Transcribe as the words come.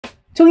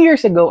2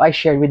 years ago, I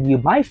shared with you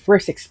my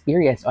first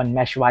experience on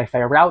mesh Wi-Fi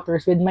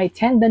routers with my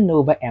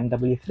M.N.O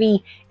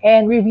MW3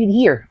 and reviewed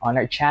here on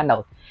our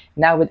channel.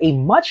 Now with a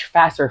much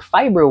faster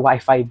fiber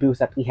Wi-Fi boost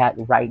that we have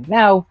right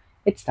now,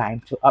 it's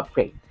time to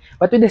upgrade.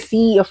 But with the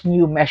sea of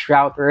new mesh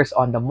routers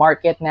on the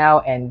market now,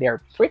 and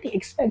they're pretty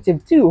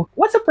expensive too,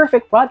 what's a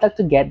perfect product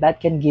to get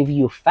that can give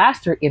you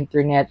faster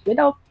internet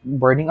without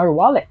burning our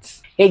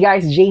wallets? Hey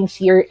guys, James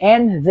here,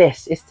 and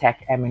this is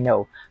Tech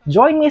M.N.O.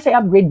 Join me as I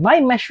upgrade my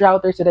mesh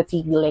routers to the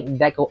Tplink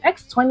Deco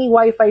X20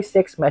 Wi-Fi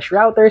 6 mesh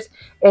routers,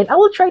 and I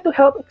will try to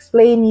help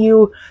explain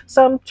you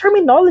some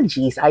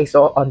terminologies I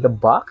saw on the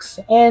box,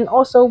 and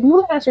also we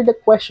will answer the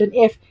question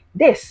if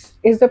this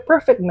is the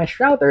perfect mesh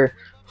router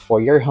for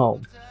your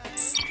home.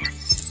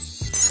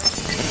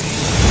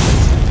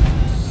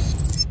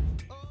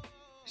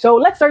 So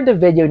let's start the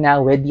video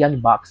now with the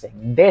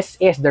unboxing. This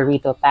is the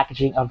retail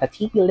packaging of the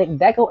Tplink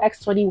Deco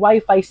X20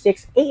 Wi-Fi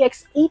 6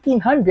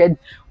 AX1800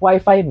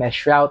 Wi-Fi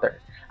mesh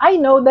router. I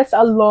know that's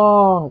a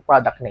long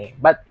product name,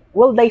 but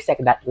we'll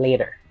dissect that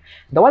later.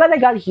 The one that I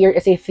got here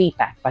is a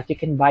 3-pack, but you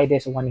can buy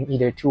this one in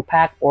either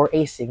 2-pack or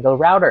a single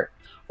router.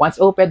 Once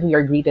opened, we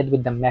are greeted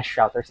with the mesh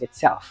routers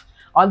itself.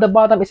 On the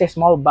bottom is a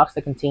small box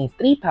that contains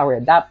 3 power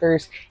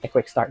adapters, a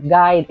quick start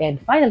guide, and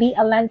finally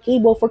a LAN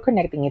cable for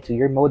connecting it to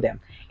your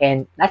modem.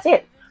 And that's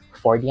it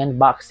for the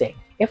unboxing.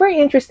 If you're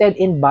interested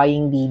in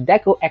buying the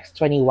Deco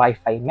X20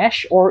 Wi-Fi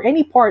mesh or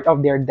any part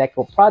of their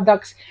Deco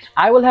products,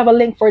 I will have a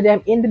link for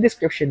them in the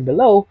description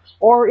below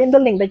or in the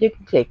link that you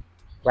can click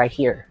right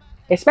here.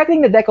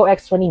 Expecting the Deco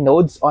X20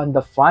 nodes on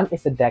the front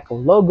is the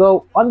Deco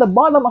logo. On the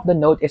bottom of the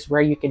node is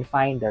where you can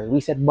find the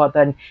reset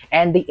button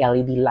and the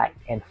LED light.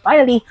 And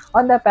finally,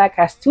 on the back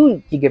has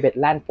 2 gigabit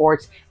LAN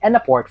ports and a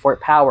port for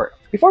power.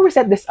 Before we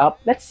set this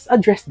up, let's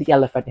address the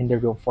elephant in the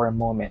room for a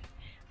moment.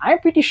 I'm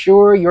pretty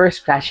sure you're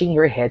scratching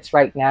your heads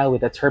right now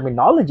with the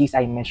terminologies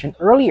I mentioned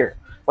earlier.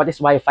 What is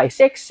Wi-Fi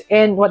 6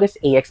 and what is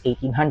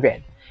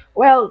AX1800?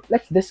 Well,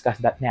 let's discuss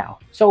that now.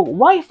 So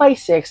Wi-Fi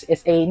 6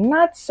 is a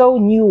not so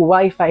new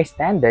Wi-Fi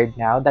standard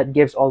now that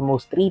gives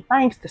almost 3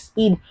 times the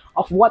speed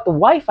of what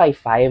Wi-Fi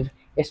 5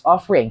 is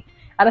offering.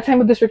 At the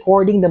time of this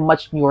recording, the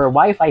much newer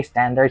Wi-Fi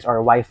standards are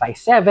Wi-Fi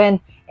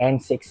 7 and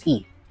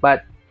 6E,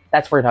 but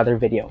that's for another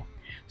video.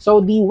 So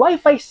the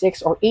Wi-Fi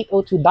 6 or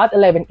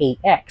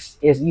 802.11ax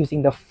is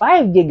using the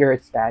 5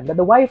 GHz band that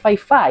the Wi-Fi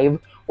 5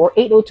 or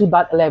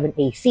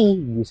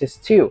 802.11ac uses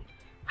too.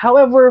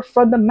 However,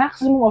 from the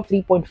maximum of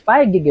 3.5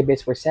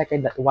 gigabits per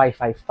second that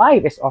Wi-Fi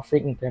 5 is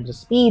offering in terms of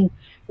speed,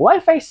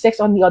 Wi-Fi 6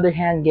 on the other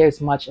hand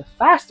gives much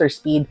faster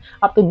speed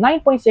up to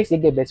 9.6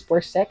 gigabits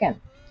per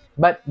second.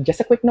 But just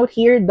a quick note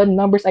here, the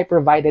numbers I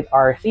provided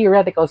are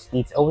theoretical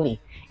speeds only.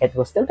 It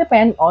will still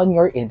depend on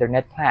your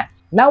internet plan.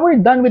 Now we're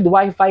done with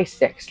Wi-Fi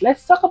 6.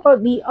 Let's talk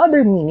about the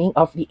other meaning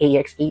of the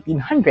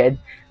AX1800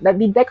 that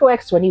the Deco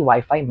X20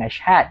 Wi-Fi mesh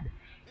had.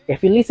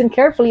 If you listened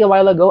carefully a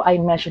while ago, I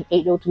mentioned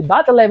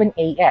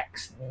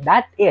 802.11ax.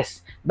 That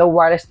is the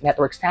wireless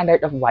network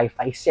standard of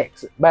Wi-Fi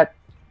 6. But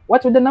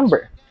what's with the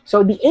number?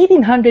 So the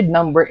 1800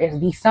 number is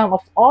the sum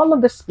of all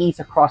of the speeds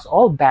across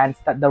all bands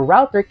that the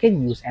router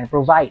can use and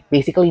provide.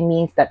 Basically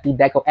means that the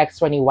Deco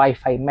X20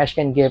 Wi-Fi mesh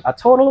can give a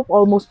total of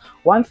almost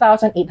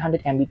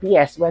 1800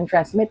 Mbps when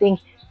transmitting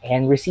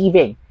and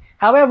receiving.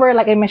 However,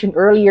 like I mentioned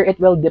earlier, it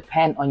will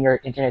depend on your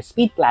internet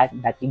speed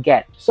plan that you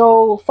get.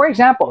 So, for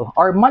example,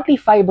 our monthly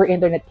fiber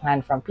internet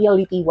plan from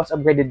PLDT was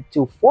upgraded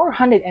to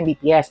 400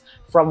 Mbps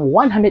from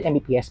 100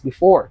 Mbps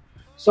before.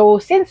 So,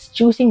 since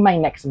choosing my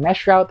next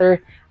mesh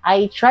router,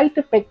 I tried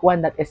to pick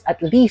one that is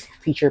at least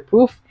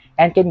feature-proof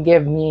and can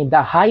give me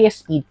the highest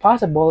speed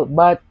possible,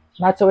 but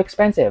not so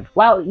expensive.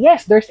 While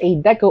yes, there's a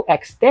Deco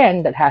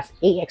X10 that has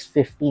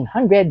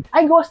AX1500,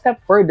 I go a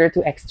step further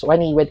to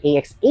X20 with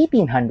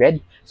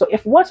AX1800. So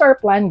if once our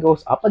plan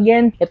goes up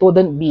again, it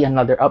wouldn't be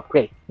another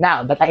upgrade.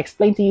 Now that I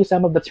explained to you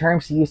some of the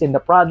terms used in the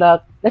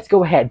product, let's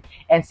go ahead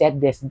and set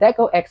this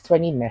Deco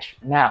X20 mesh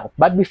now.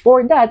 But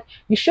before that,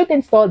 you should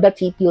install the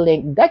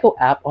TP-Link Deco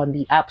app on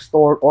the App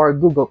Store or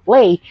Google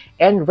Play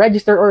and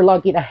register or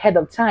log in ahead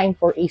of time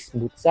for a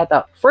smooth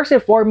setup. First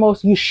and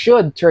foremost, you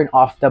should turn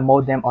off the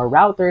modem or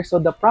router so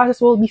the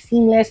process will be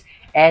seamless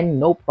and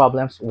no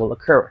problems will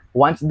occur.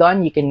 Once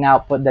done, you can now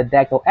put the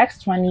Deco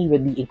X20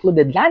 with the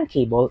included LAN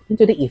cable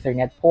into the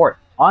Ethernet port.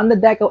 On the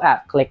Deco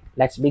app, click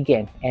Let's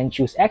Begin and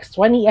choose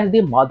X20 as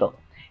the model.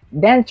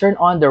 Then turn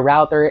on the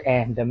router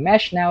and the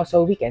mesh now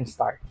so we can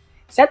start.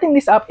 Setting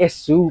this up is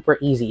super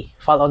easy.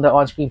 Follow the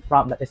on-screen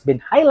prompt that has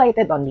been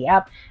highlighted on the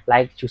app,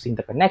 like choosing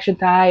the connection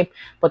type,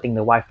 putting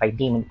the Wi-Fi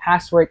name and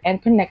password,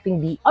 and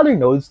connecting the other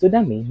nodes to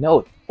the main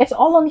node. It's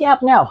all on the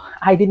app now.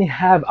 I didn't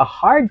have a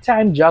hard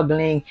time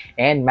juggling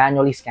and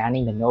manually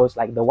scanning the nodes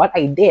like what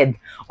I did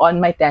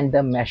on my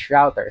tandem mesh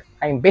router.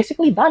 I'm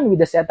basically done with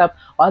the setup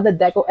on the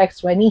Deco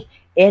X20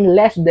 in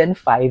less than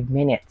 5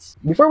 minutes.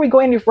 Before we go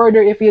any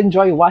further, if you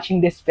enjoy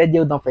watching this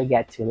video, don't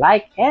forget to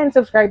like and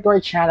subscribe to our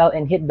channel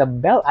and hit the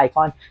bell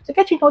icon to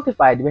get you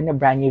notified when a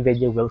brand new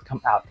video will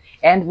come out.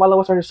 And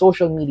follow us on our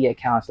social media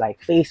accounts like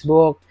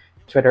Facebook,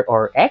 Twitter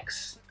or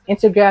X,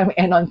 Instagram,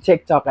 and on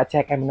TikTok at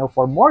M.N.O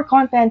for more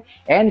content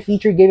and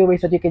feature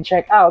giveaways that you can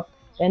check out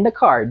in the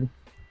card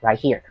right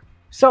here.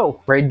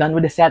 So, we're done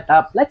with the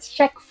setup. Let's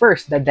check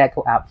first the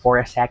Deco app for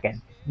a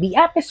second. The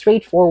app is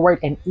straightforward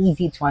and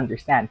easy to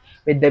understand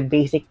with the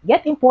basic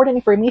yet important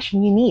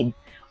information you need.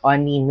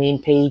 On the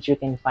main page, you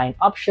can find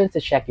options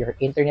to check your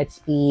internet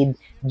speed,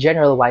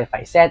 general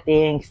Wi-Fi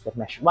settings, the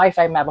mesh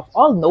Wi-Fi map of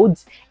all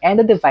nodes, and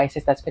the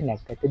devices that's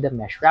connected to the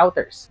mesh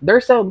routers.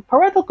 There's a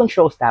parental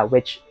controls tab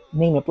which,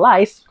 name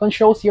applies,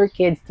 controls your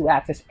kids to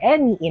access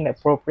any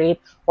inappropriate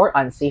or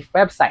unsafe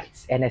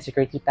websites, and a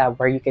security tab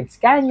where you can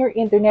scan your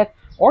internet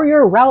or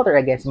your router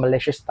against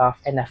malicious stuff,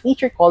 and a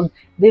feature called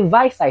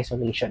device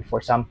isolation for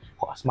some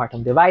smart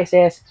home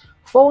devices,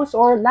 phones,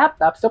 or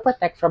laptops to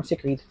protect from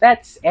security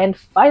threats, and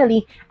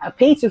finally, a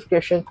paid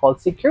subscription called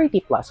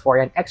Security Plus for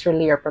an extra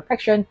layer of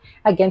protection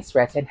against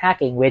threats and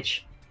hacking,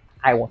 which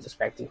I won't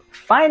subscribe to.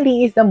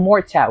 Finally is the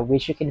More tab,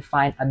 which you can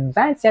find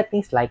advanced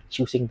settings like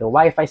choosing the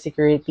Wi-Fi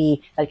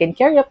security that can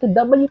carry up to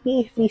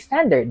WPA3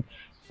 standard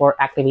for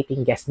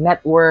activating guest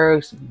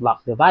networks,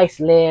 block device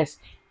lists,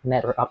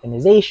 network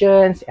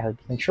optimizations, LED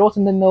controls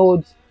in the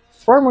nodes,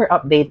 firmware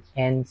update,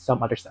 and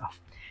some other stuff.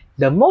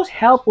 The most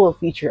helpful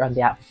feature on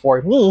the app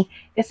for me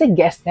is a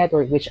guest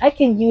network, which I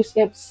can use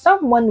if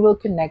someone will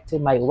connect to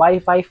my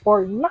Wi-Fi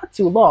for not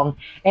too long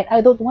and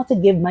I don't want to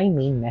give my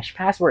main mesh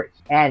password.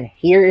 And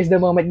here is the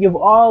moment you've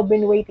all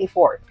been waiting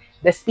for,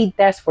 the speed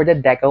test for the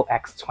Deco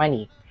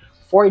X20.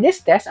 For this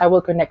test, I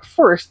will connect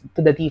first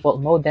to the default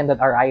modem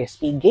that our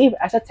ISP gave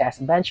as a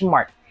test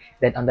benchmark.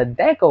 Then on the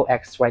Deco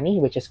X20,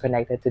 which is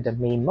connected to the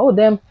main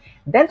modem,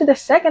 then to the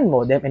second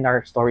modem in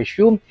our storage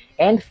room,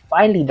 and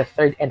finally the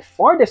third and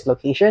farthest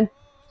location,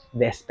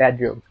 this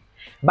bedroom.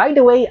 By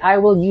the way, I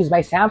will use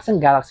my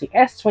Samsung Galaxy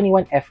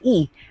S21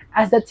 FE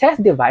as the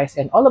test device,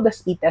 and all of the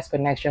speed test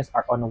connections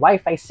are on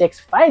Wi-Fi 6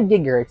 5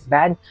 GHz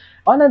band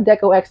on the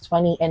Deco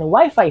X20 and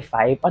Wi-Fi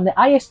 5 on the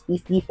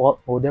ISP's default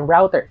modem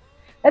router.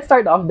 Let's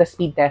start off the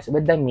speed test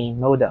with the main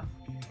modem.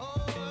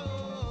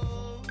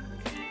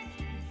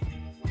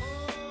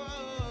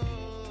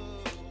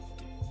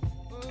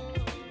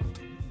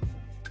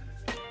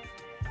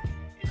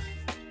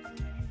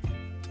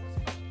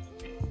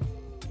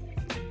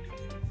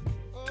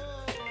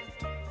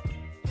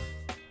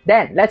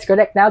 Then, let's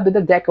connect now to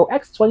the Deco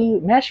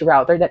X20 mesh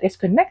router that is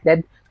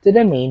connected to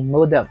the main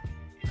modem.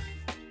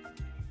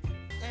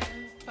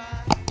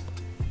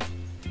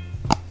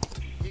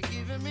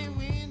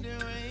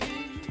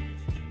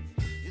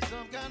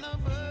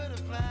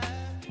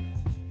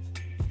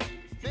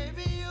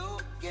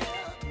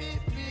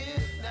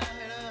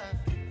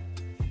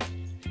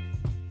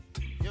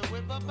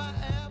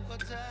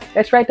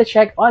 Let's try to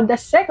check on the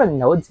second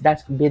nodes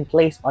that's been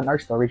placed on our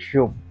storage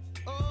room.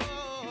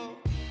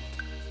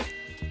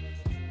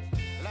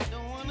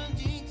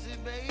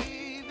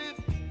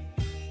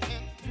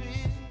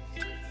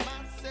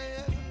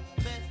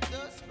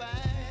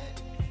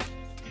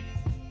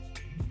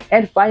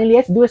 And finally,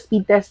 let's do a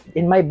speed test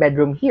in my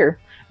bedroom here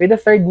with the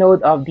third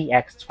node of the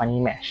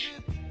X20 mesh.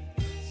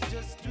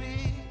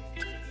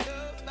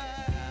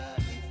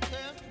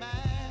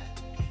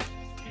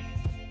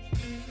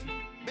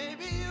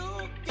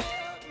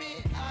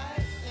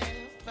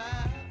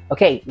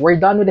 Okay, we're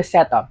done with the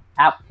setup,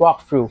 app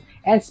walkthrough,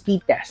 and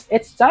speed test.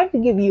 It's time to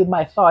give you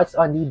my thoughts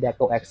on the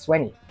Deco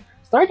X20.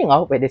 Starting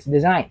off with its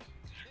design.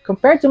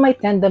 Compared to my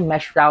tandem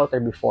mesh router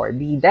before,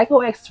 the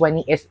Deco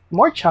X20 is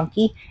more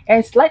chunky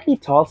and slightly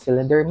tall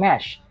cylinder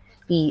mesh.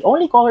 The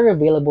only color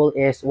available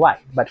is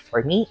white, but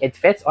for me, it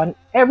fits on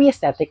every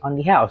aesthetic on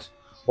the house.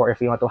 Or if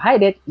you want to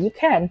hide it, you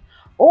can.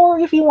 Or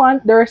if you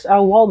want, there's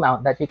a wall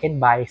mount that you can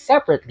buy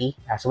separately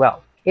as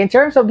well. In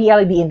terms of the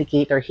LED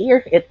indicator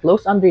here, it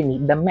glows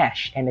underneath the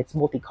mesh and it's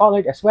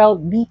multicolored as well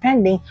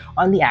depending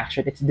on the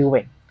action it's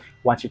doing.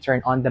 Once you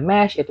turn on the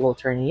mesh, it will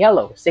turn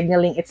yellow,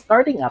 signaling it's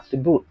starting up to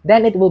boot.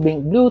 Then it will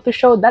blink blue to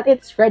show that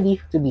it's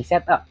ready to be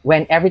set up.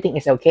 When everything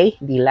is okay,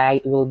 the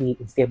light will be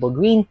in stable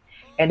green,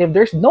 and if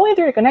there's no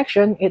internet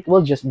connection, it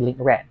will just blink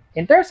red.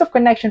 In terms of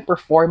connection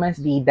performance,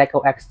 the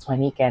Deco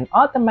X20 can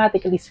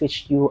automatically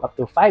switch you up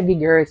to 5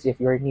 GHz if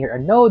you're near a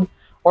node,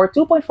 or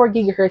 2.4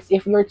 GHz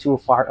if you're too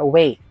far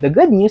away. The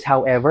good news,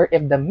 however,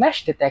 if the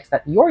mesh detects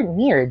that you're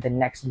near the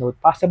next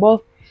node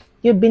possible,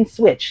 you've been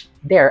switched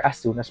there as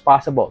soon as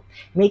possible,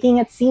 making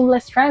it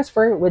seamless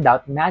transfer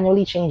without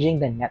manually changing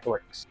the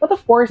networks. But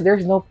of course,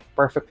 there's no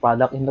perfect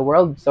product in the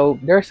world, so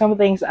there are some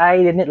things I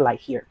didn't like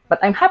here. But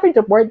I'm happy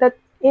to report that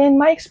in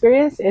my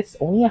experience, it's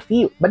only a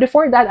few. But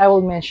before that, I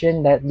will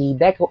mention that the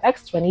Deco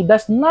X20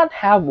 does not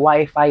have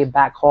Wi-Fi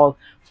backhaul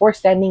for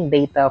sending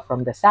data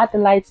from the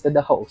satellites to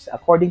the host,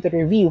 according to the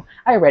review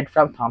I read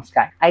from Tom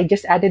Sky. I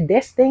just added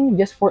this thing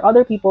just for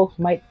other people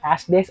who might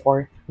ask this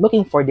or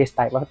looking for this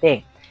type of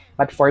thing.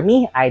 But for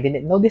me, I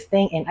didn't know this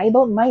thing and I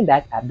don't mind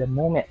that at the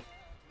moment.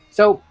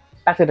 So,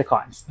 back to the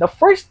cons. The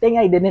first thing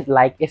I didn't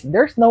like is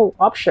there's no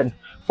option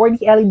for the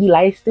LED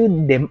lights to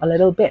dim a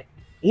little bit.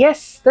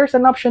 Yes, there's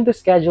an option to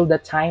schedule the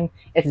time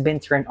it's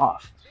been turned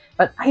off.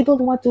 But I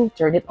don't want to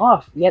turn it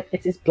off, yet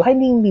it is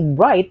blindingly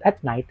bright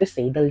at night to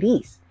say the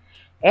least.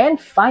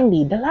 And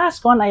finally, the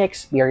last one I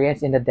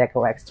experienced in the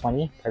Deco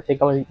X20,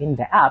 particularly in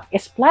the app,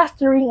 is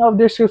plastering of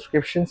their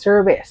subscription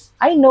service.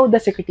 I know the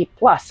Security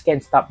Plus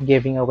can stop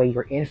giving away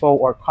your info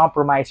or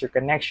compromise your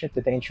connection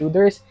to the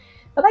intruders,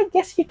 but I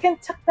guess you can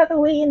tuck that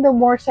away in the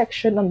More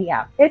section on the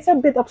app. It's a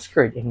bit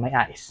obscured in my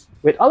eyes.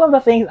 With all of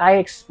the things I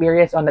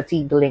experienced on the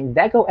Tplink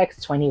Deco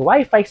X20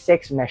 Wi-Fi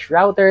 6 mesh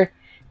router,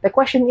 the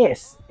question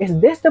is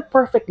this the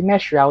perfect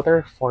mesh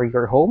router for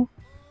your home?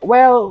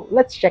 Well,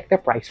 let's check the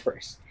price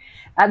first.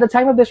 At the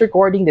time of this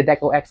recording, the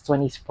Deco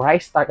X20's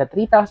price starts at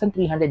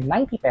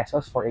 3,390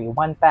 pesos for a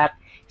 1-pack,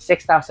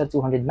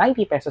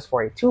 6,290 pesos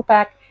for a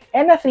 2-pack,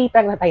 and a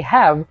 3-pack that I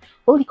have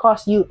will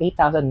cost you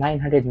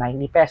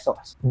 8,990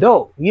 pesos.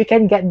 Though, you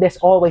can get this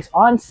always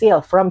on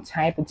sale from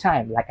time to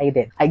time, like I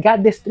did. I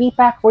got this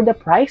 3-pack for the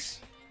price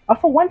of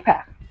a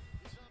 1-pack.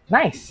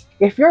 Nice!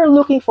 If you're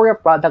looking for a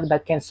product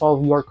that can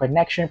solve your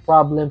connection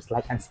problems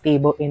like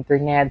unstable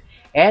internet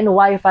and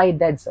Wi-Fi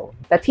dead zone,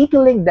 the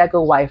Tplink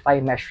Deco Wi-Fi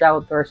mesh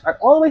routers are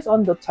always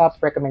on the top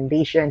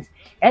recommendations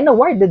and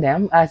awarded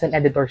them as an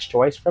editor's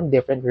choice from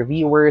different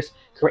reviewers,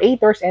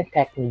 creators, and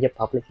tech media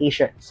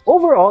publications.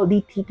 Overall,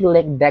 the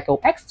Tplink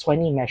Deco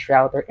X20 mesh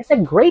router is a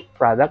great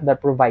product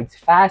that provides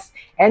fast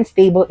and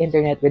stable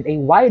internet with a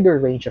wider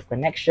range of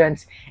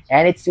connections,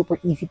 and it's super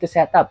easy to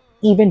set up.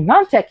 Even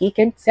non-techie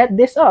can set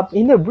this up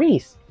in a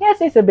breeze.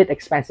 Yes, it's a bit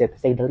expensive to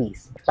say the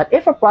least. But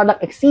if a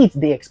product exceeds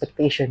the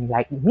expectation,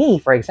 like me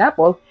for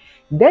example,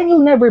 then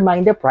you'll never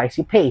mind the price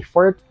you pay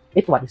for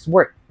it what it's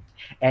worth.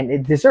 And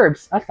it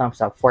deserves a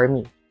thumbs up for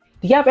me.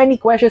 Do you have any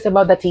questions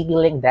about the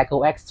Tplink Deco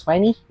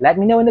X20? Let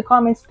me know in the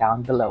comments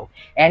down below.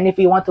 And if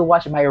you want to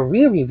watch my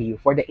real review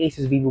for the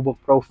Asus VivoBook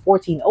Pro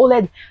 14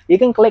 OLED, you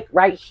can click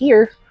right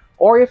here.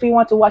 Or if you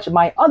want to watch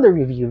my other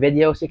review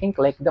videos, you can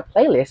click the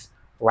playlist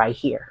right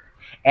here.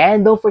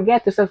 And don't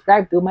forget to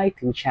subscribe to my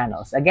 2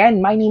 channels.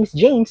 Again, my name is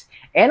James,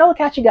 and I'll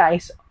catch you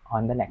guys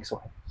on the next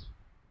one.